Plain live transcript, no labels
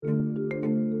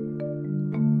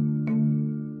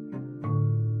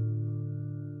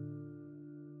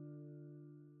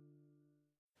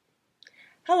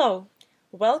Hello,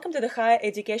 welcome to the Higher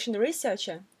Education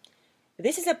Researcher.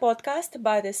 This is a podcast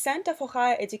by the Center for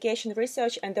Higher Education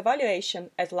Research and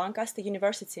Evaluation at Lancaster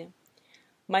University.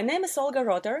 My name is Olga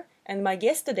Rotter, and my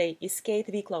guest today is Kate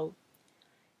Wicklow.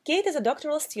 Kate is a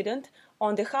doctoral student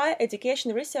on the Higher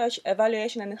Education Research,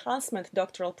 Evaluation and Enhancement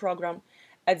doctoral program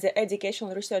at the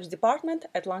Educational Research Department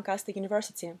at Lancaster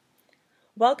University.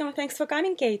 Welcome and thanks for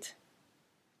coming, Kate.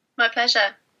 My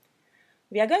pleasure.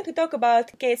 We are going to talk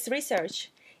about Kate's research.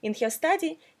 In her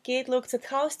study, Kate looks at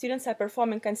how students are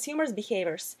performing consumers'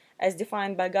 behaviors as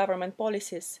defined by government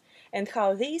policies and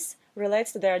how these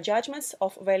relates to their judgments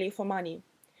of value for money.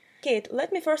 Kate,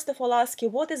 let me first of all ask you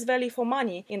what is value for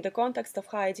money in the context of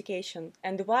higher education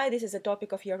and why this is a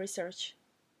topic of your research.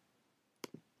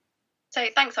 So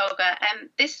thanks, Olga.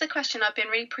 This is a question I've been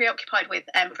really preoccupied with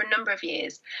for a number of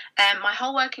years. My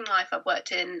whole working life, I've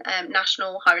worked in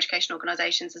national higher education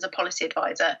organisations as a policy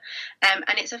advisor.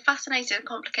 And it's a fascinating and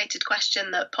complicated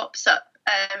question that pops up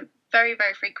very,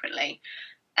 very frequently.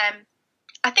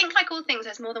 I think, like all things,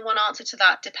 there's more than one answer to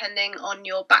that depending on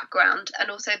your background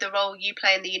and also the role you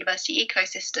play in the university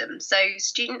ecosystem. So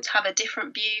students have a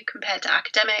different view compared to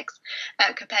academics,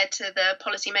 compared to the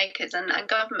policymakers and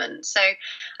government. So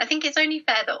I think it's only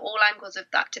fair that all angles of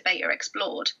that debate are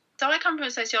explored. So I come from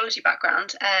a sociology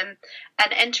background, and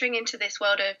entering into this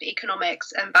world of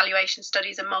economics and valuation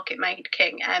studies and market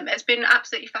making has been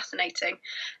absolutely fascinating,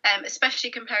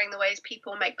 especially comparing the ways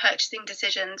people make purchasing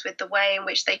decisions with the way in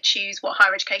which they choose what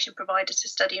higher education provider to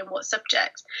study and what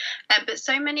subjects. But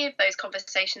so many of those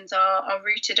conversations are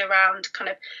rooted around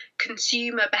kind of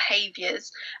consumer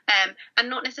behaviours and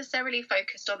not necessarily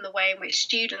focused on the way in which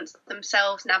students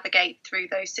themselves navigate through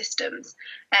those systems.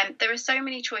 There are so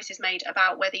many choices made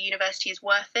about whether university is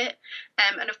worth it.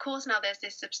 And of course, now there's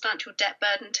this substantial debt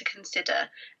burden to consider.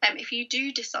 If you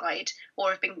do decide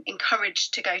or have been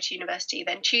encouraged to go to university,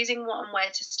 then choosing what and where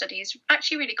to study is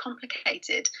actually really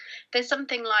complicated. There's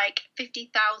something like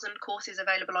 50,000 courses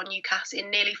available on UCAS in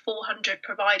nearly 400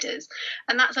 providers.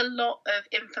 And that's a lot of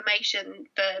information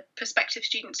for prospective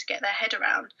students to get their head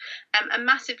around, and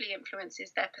massively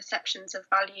influences their perceptions of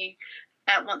value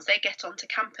once they get onto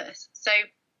campus. So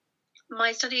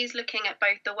my study is looking at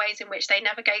both the ways in which they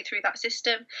navigate through that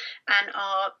system and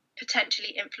are potentially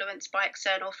influenced by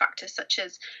external factors such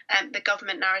as the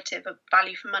government narrative of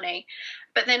value for money.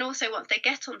 But then also once they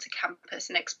get onto campus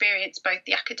and experience both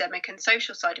the academic and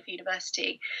social side of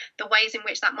university, the ways in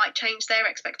which that might change their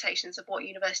expectations of what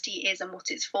university is and what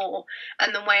it's for,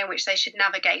 and the way in which they should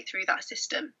navigate through that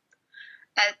system.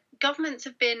 Governments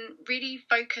have been really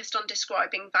focused on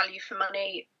describing value for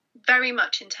money very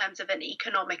much in terms of an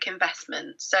economic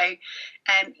investment. So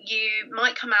you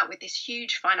might come out with this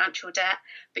huge financial debt,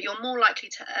 but you're more likely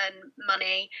to earn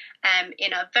money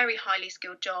in a very highly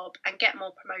skilled job and get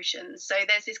more promotions. So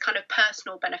there's this kind of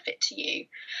personal benefit to you.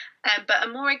 But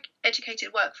a more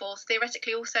educated workforce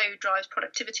theoretically also drives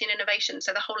productivity and innovation,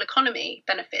 so the whole economy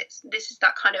benefits. This is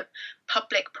that kind of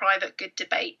public-private good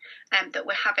debate that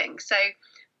we're having. So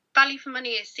value for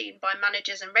money is seen by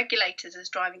managers and regulators as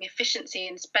driving efficiency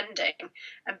in spending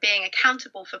and being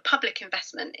accountable for public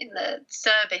investment in the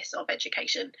service of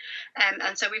education.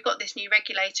 And so we've got this new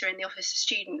regulator in the Office of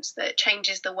Students that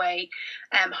changes the way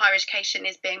higher education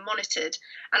is being monitored.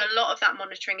 And a lot of that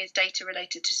monitoring is data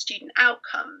related to student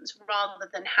outcomes rather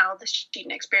than how the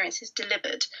student experience is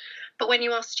delivered. But when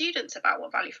you ask students about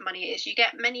what value for money is, you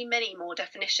get many, many more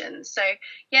definitions. So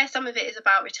yeah, some of it is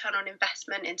about return on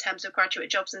investment in terms of graduate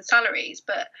jobs and salaries,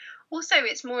 but also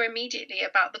it's more immediately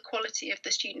about the quality of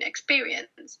the student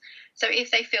experience. So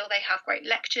if they feel they have great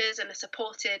lectures and are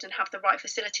supported and have the right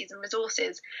facilities and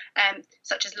resources,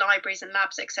 such as libraries and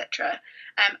labs, etc.,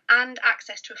 and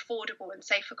access to affordable and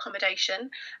safe accommodation,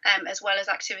 as well as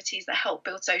activities that help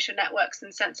build social networks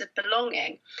and sense of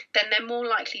belonging, then they're more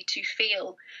likely to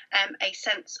feel a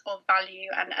sense of value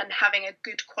and having a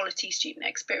good quality student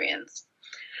experience.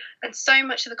 And so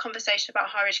much of the conversation about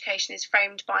higher education is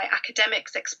framed by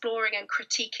academics exploring and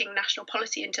critiquing national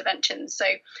policy interventions. So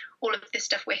all of this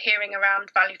stuff we're hearing around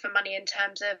value for money in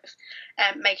terms of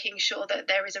making sure that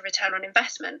there is a return on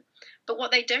investment. But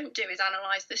what they don't do is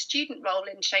analyse the student role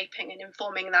in shaping and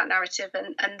informing that narrative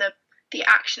and the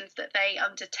actions that they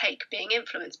undertake being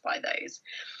influenced by those.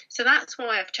 So that's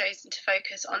why I've chosen to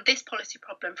focus on this policy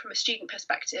problem from a student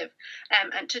perspective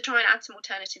and to try and add some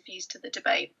alternative views to the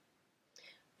debate.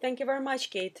 Thank you very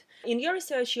much, Kate. In your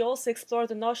research, you also explored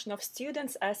the notion of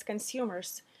students as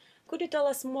consumers. Could you tell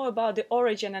us more about the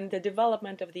origin and the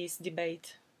development of this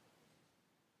debate?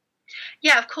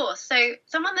 Yeah, of course. So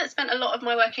someone that spent a lot of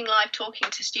my working life talking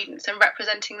to students and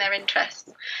representing their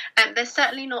interests, there's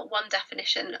certainly not one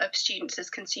definition of students as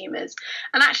consumers.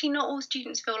 And actually not all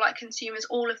students feel like consumers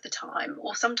all of the time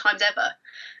or sometimes ever.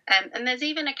 And there's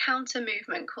even a counter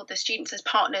movement called the Students as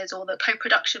Partners, or the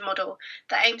co-production model,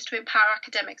 that aims to empower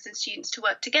academics and students to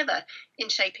work together in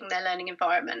shaping their learning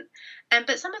environment.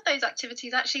 But some of those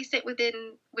activities actually sit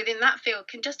within that field,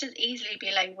 can just as easily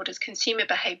be labelled as consumer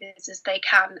behaviours as they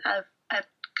can of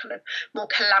kind of more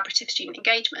collaborative student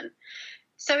engagement.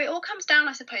 So it all comes down,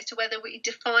 I suppose, to whether we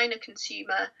define a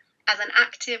consumer as an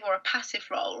active or a passive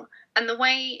role, and the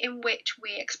way in which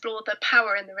we explore the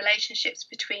power and the relationships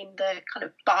between the kind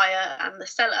of buyer and the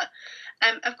seller.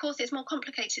 Of course, it's more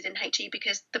complicated in HE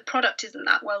because the product isn't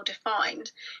that well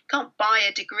defined. You can't buy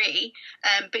a degree,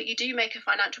 but you do make a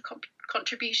financial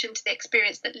contribution to the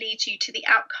experience that leads you to the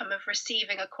outcome of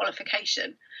receiving a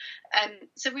qualification.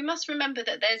 So we must remember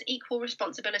that there's equal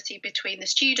responsibility between the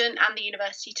student and the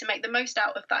university to make the most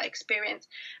out of that experience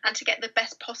and to get the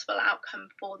best possible outcome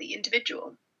for the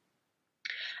individual.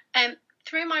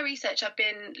 Through my research, I've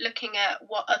been looking at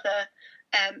what other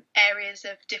areas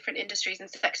of different industries and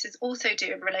sectors also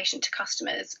do in relation to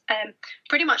customers.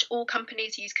 Pretty much all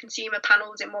companies use consumer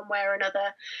panels in one way or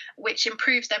another, which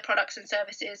improves their products and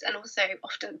services and also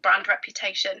often brand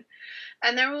reputation.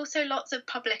 And there are also lots of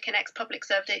public and ex-public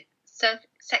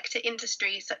sector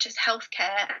industries such as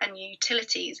healthcare and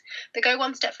utilities that go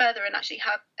one step further and actually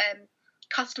have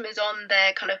customers on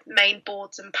their kind of main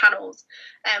boards and panels,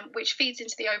 which feeds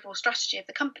into the overall strategy of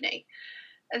the company.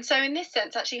 And so in this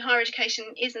sense, actually, higher education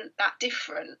isn't that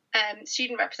different.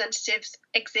 Student representatives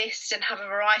exist and have a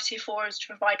variety of forums to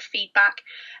provide feedback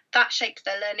that shapes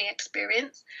their learning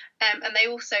experience. And they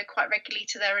also, quite regularly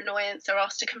to their annoyance, are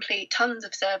asked to complete tons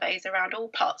of surveys around all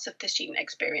parts of the student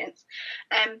experience.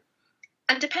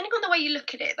 And depending on the way you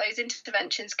look at it, those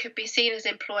interventions could be seen as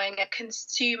employing a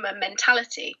consumer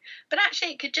mentality, but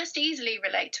actually it could just easily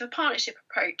relate to a partnership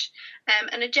approach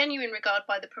and a genuine regard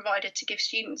by the provider to give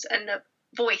students a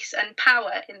voice and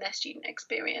power in their student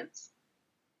experience.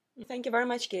 Thank you very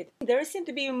much, Kate. There seem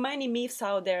to be many myths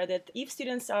out there that if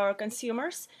students are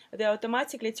consumers, they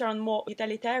automatically turn more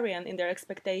utilitarian in their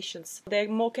expectations. They're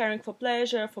more caring for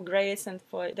pleasure, for grades, and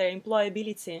for their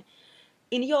employability.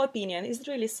 In your opinion, is it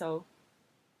really so?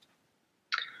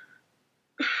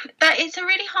 That is a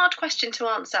really hard question to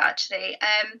answer, actually.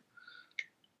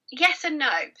 Yes and no.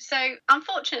 So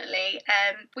unfortunately,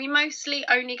 we mostly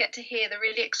only get to hear the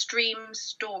really extreme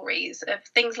stories of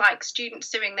things like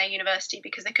students suing their university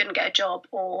because they couldn't get a job,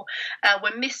 or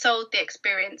were missold the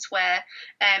experience where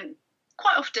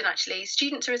quite often actually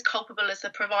students are as culpable as the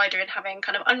provider in having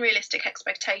kind of unrealistic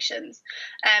expectations.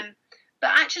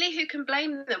 But actually, who can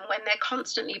blame them when they're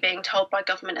constantly being told by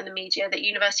government and the media that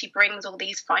university brings all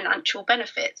these financial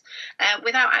benefits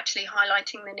without actually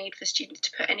highlighting the need for students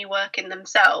to put any work in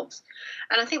themselves?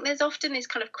 And I think there's often this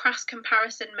kind of crass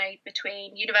comparison made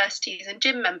between universities and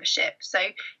gym membership. So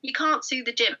you can't sue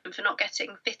the gym for not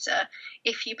getting fitter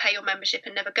if you pay your membership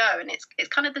and never go. And it's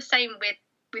kind of the same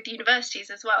with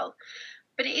universities as well.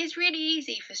 But it is really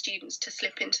easy for students to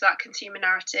slip into that consumer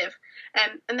narrative.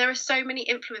 And there are so many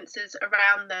influencers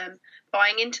around them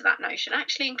buying into that notion,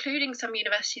 actually including some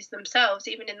universities themselves,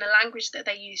 even in the language that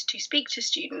they use to speak to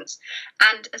students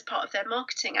and as part of their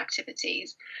marketing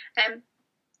activities.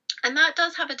 And that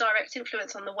does have a direct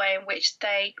influence on the way in which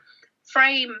they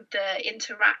frame the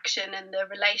interaction and the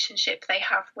relationship they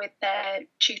have with their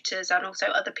tutors and also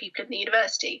other people in the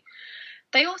university.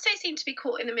 They also seem to be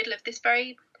caught in the middle of this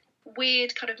very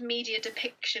weird kind of media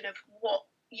depiction of what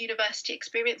university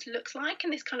experience looks like,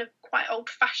 and this kind of quite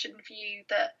old-fashioned view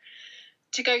that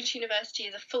to go to university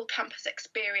is a full campus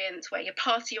experience where you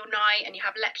party all night and you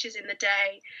have lectures in the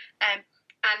day,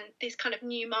 and this kind of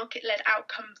new market-led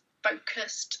outcome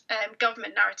focused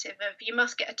government narrative of you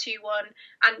must get a 2-1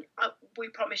 and we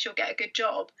promise you'll get a good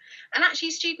job. And actually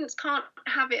students can't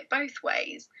have it both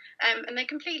ways, and they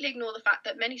completely ignore the fact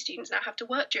that many students now have to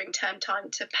work during term time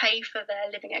to pay for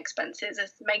their living expenses,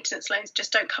 as maintenance loans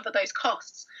just don't cover those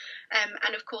costs.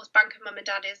 And of course bank of mum and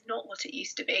dad is not what it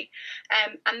used to be,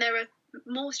 and there are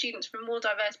more students from more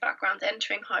diverse backgrounds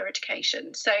entering higher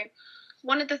education. So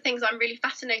one of the things I'm really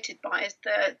fascinated by is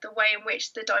the way in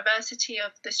which the diversity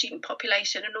of the student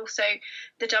population and also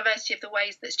the diversity of the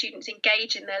ways that students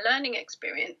engage in their learning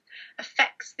experience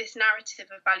affects this narrative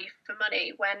of value for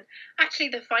money, when actually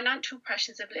the financial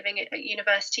pressures of living at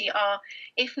university are,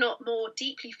 if not more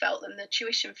deeply felt than the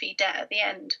tuition fee debt at the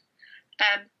end.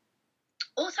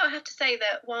 Also, I have to say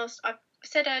that whilst I've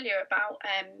said earlier about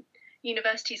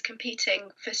universities competing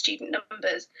for student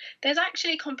numbers, there's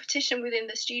actually competition within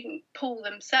the student pool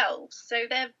themselves. So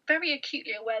they're very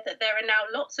acutely aware that there are now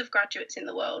lots of graduates in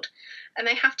the world, and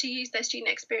they have to use their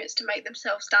student experience to make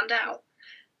themselves stand out.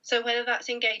 So whether that's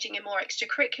engaging in more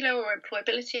extracurricular or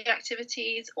employability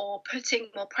activities, or putting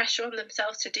more pressure on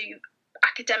themselves to do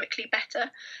academically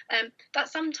better, that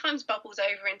sometimes bubbles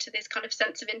over into this kind of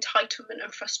sense of entitlement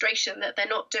and frustration that they're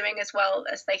not doing as well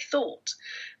as they thought.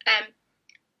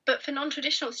 But for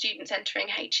non-traditional students entering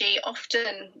HE,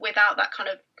 often without that kind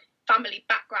of family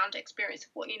background experience of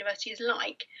what university is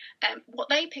like, what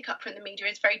they pick up from the media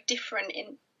is very different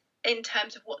in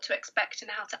terms of what to expect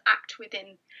and how to act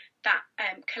within that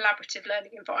collaborative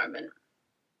learning environment.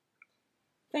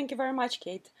 Thank you very much,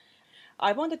 Kate.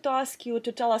 I wanted to ask you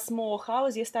to tell us more, how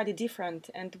is your study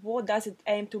different and what does it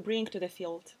aim to bring to the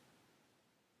field?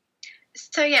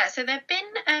 So there have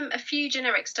been a few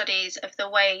generic studies of the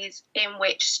ways in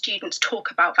which students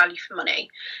talk about value for money,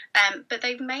 but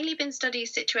they've mainly been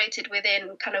studies situated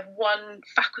within kind of one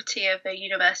faculty of a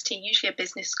university, usually a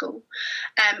business school,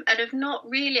 and have not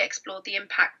really explored the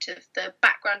impact of the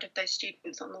background of those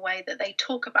students on the way that they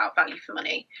talk about value for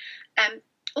money.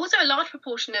 Also, a large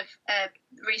proportion of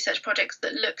research projects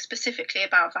that look specifically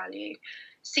about value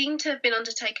seem to have been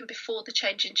undertaken before the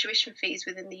change in tuition fees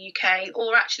within the UK,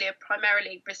 or actually are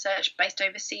primarily research based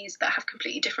overseas that have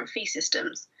completely different fee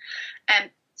systems.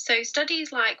 So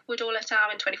studies like Woodall et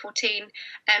al. In 2014,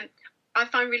 I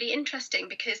find really interesting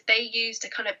because they used a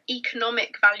kind of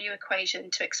economic value equation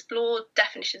to explore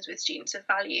definitions with students of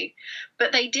value,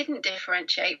 but they didn't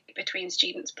differentiate between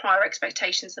students' prior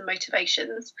expectations and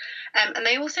motivations. And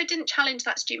they also didn't challenge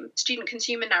that student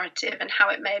consumer narrative and how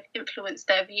it may have influenced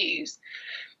their views.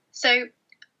 So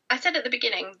I said at the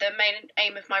beginning, the main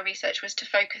aim of my research was to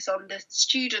focus on the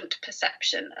student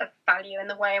perception of value and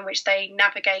the way in which they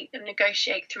navigate and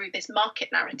negotiate through this market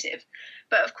narrative.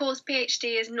 But of course,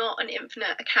 PhD is not an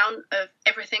infinite account of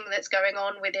everything that's going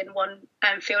on within one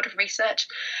field of research.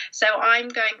 So I'm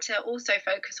going to also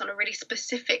focus on a really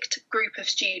specific group of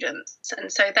students. And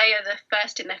so they are the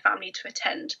first in their family to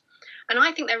attend. And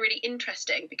I think they're really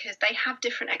interesting because they have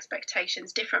different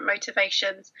expectations, different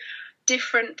motivations,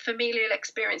 different familial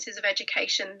experiences of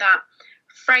education that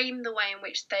frame the way in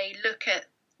which they look at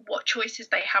what choices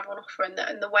they have on offer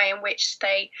and the way in which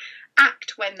they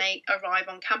act when they arrive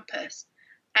on campus.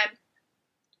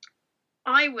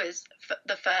 I was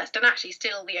the first, and actually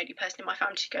still the only person in my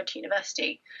family to go to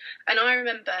university. And I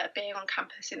remember being on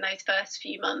campus in those first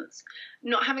few months,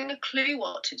 not having a clue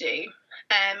what to do.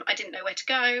 I didn't know where to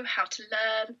go, how to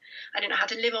learn. I didn't know how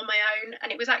to live on my own.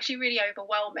 And it was actually really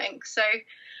overwhelming. So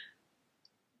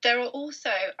there are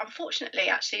also, unfortunately,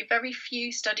 actually very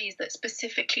few studies that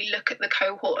specifically look at the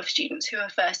cohort of students who are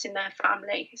first in their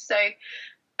family. So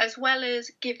as well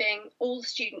as giving all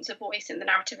students a voice in the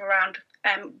narrative around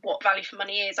what value for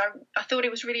money is, I thought it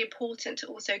was really important to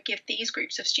also give these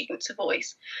groups of students a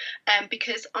voice,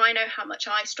 because I know how much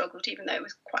I struggled, even though it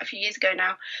was quite a few years ago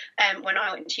now, when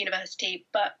I went to university.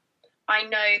 But I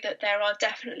know that there are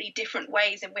definitely different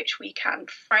ways in which we can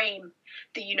frame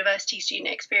the university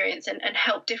student experience and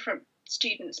help different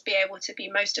students be able to be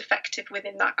most effective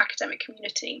within that academic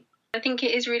community. I think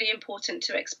it is really important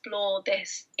to explore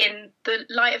this in the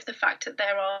light of the fact that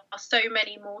there are so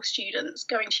many more students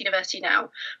going to university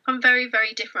now from very,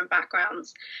 very different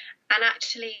backgrounds. And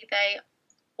actually, they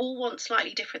all want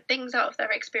slightly different things out of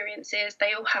their experiences.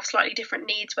 They all have slightly different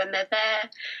needs when they're there.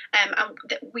 And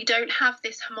we don't have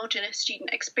this homogenous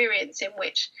student experience in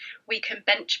which we can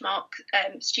benchmark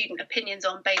student opinions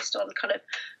on based on kind of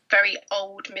very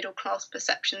old middle class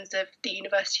perceptions of the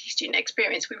university student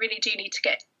experience. We really do need to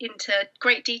get into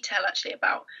great detail actually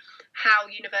about how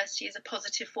university is a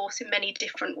positive force in many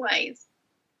different ways.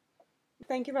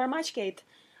 Thank you very much, Kate.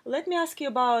 Let me ask you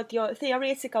about your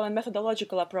theoretical and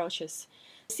methodological approaches.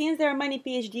 Since there are many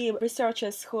PhD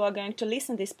researchers who are going to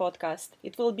listen to this podcast,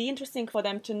 it will be interesting for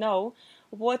them to know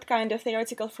what kind of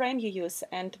theoretical frame you use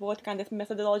and what kind of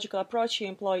methodological approach you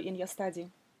employ in your study.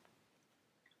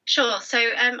 Sure. So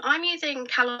I'm using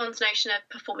Calon's notion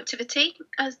of performativity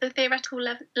as the theoretical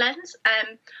lens.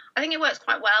 I think it works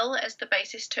quite well as the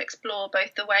basis to explore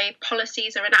both the way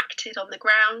policies are enacted on the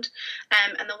ground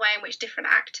and the way in which different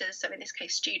actors, so in this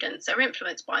case students, are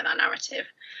influenced by that narrative.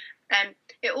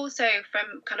 It also,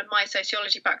 from kind of my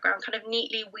sociology background, kind of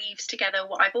neatly weaves together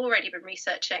what I've already been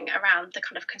researching around the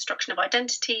kind of construction of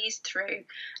identities through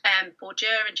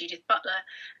Bourdieu and Judith Butler,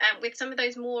 with some of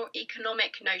those more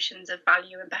economic notions of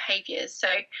value and behaviours. So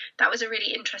that was a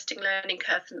really interesting learning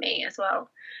curve for me as well.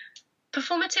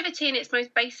 Performativity in its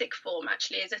most basic form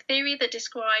actually is a theory that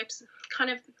describes kind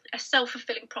of a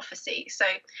self-fulfilling prophecy. So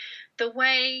the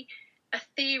way a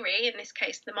theory, in this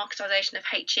case the marketisation of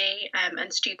HE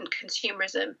and student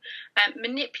consumerism,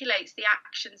 manipulates the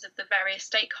actions of the various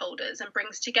stakeholders and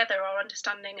brings together our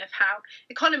understanding of how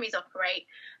economies operate,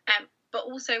 but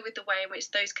also with the way in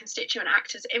which those constituent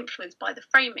actors are influenced by the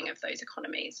framing of those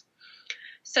economies.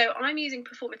 So I'm using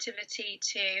performativity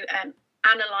to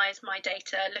analyse my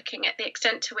data, looking at the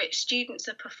extent to which students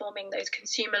are performing those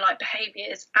consumer-like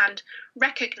behaviours and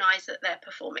recognise that they're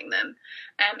performing them,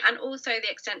 and also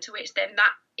the extent to which then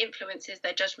that influences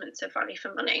their judgments of value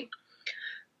for money.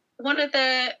 One of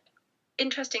the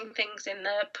interesting things in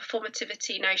the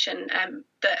performativity notion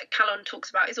that Callon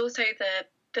talks about is also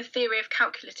the theory of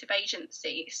calculative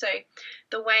agency. So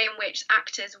the way in which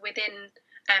actors within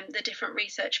the different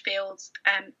research fields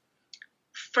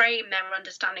frame their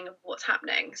understanding of what's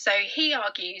happening. So he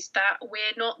argues that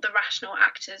we're not the rational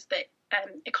actors that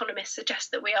economists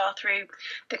suggest that we are through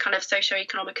the kind of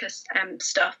socio-economicus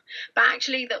stuff, but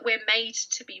actually that we're made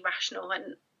to be rational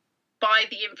and by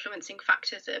the influencing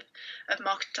factors of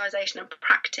marketisation and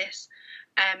practice.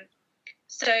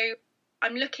 So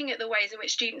I'm looking at the ways in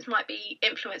which students might be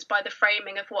influenced by the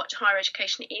framing of what higher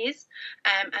education is,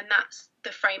 and that's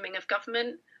the framing of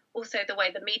government, also the way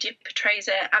the media portrays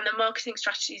it, and the marketing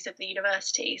strategies of the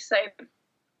university. So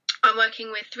I'm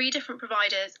working with 3 different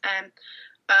providers,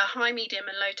 a high, medium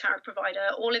and low tariff provider,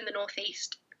 all in the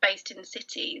northeast, based in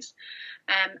cities,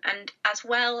 and as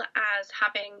well as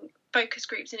having focus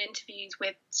groups and interviews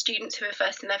with students who are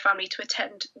first in their family to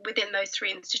attend within those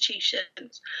 3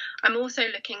 institutions. I'm also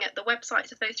looking at the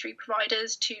websites of those 3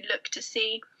 providers to look to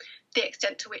see the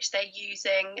extent to which they're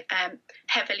using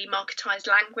heavily marketised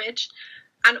language,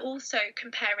 and also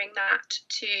comparing that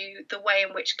to the way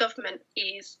in which government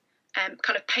is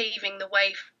kind of paving the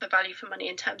way for value for money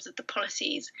in terms of the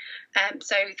policies.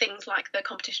 So things like the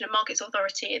Competition and Markets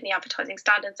Authority and the Advertising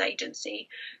Standards Agency,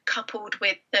 coupled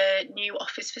with the new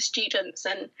Office for Students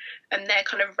and their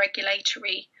kind of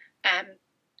regulatory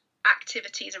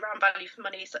activities around value for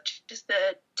money, such as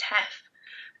the TEF.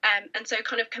 And so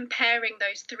kind of comparing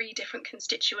those 3 different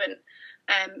constituent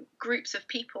groups of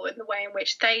people in the way in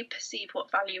which they perceive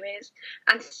what value is,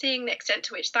 and seeing the extent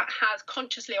to which that has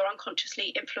consciously or unconsciously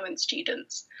influenced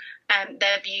students,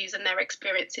 their views and their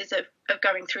experiences of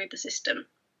going through the system.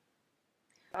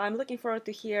 I'm looking forward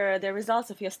to hear the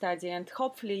results of your study, and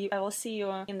hopefully I will see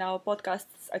you in our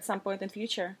podcasts at some point in the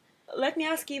future. Let me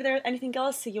ask you if there's anything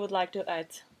else you would like to add.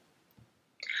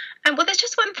 Well, there's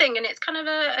just one thing, and it's kind of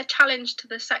a challenge to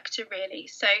the sector, really.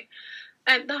 So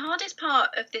the hardest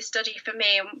part of this study for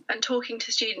me and talking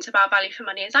to students about value for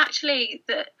money is actually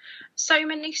that so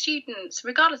many students,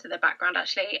 regardless of their background,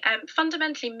 actually,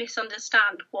 fundamentally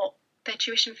misunderstand what their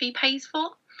tuition fee pays for.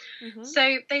 Mm-hmm.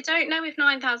 So they don't know if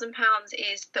 £9,000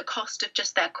 is the cost of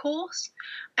just their course,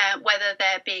 whether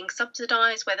they're being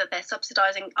subsidised, whether they're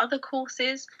subsidising other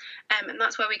courses, and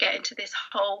that's where we get into this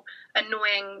whole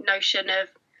annoying notion of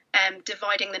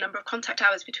dividing the number of contact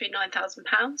hours between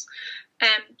 £9,000.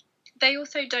 They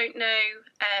also don't know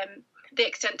the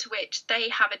extent to which they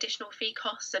have additional fee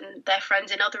costs and their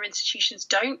friends in other institutions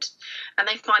don't, and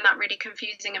they find that really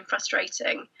confusing and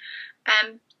frustrating.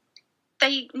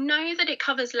 They know that it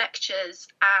covers lectures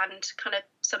and kind of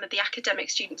some of the academic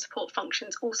student support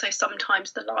functions, also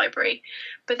sometimes the library,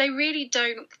 but they really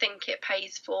don't think it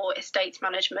pays for estates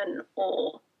management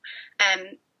or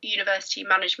university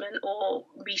management or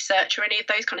research or any of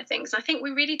those kind of things. I think we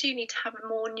really do need to have a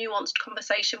more nuanced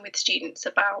conversation with students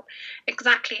about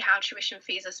exactly how tuition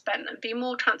fees are spent and be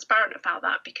more transparent about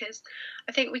that, because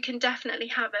I think we can definitely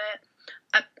have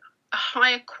a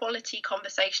higher quality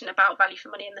conversation about value for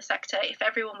money in the sector if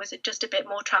everyone was just a bit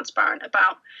more transparent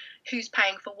about who's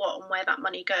paying for what and where that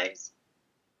money goes.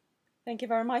 Thank you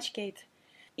very much, Kate.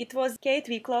 It was Kate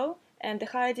Wicklow and the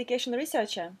higher education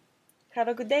researcher. Have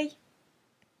a good day.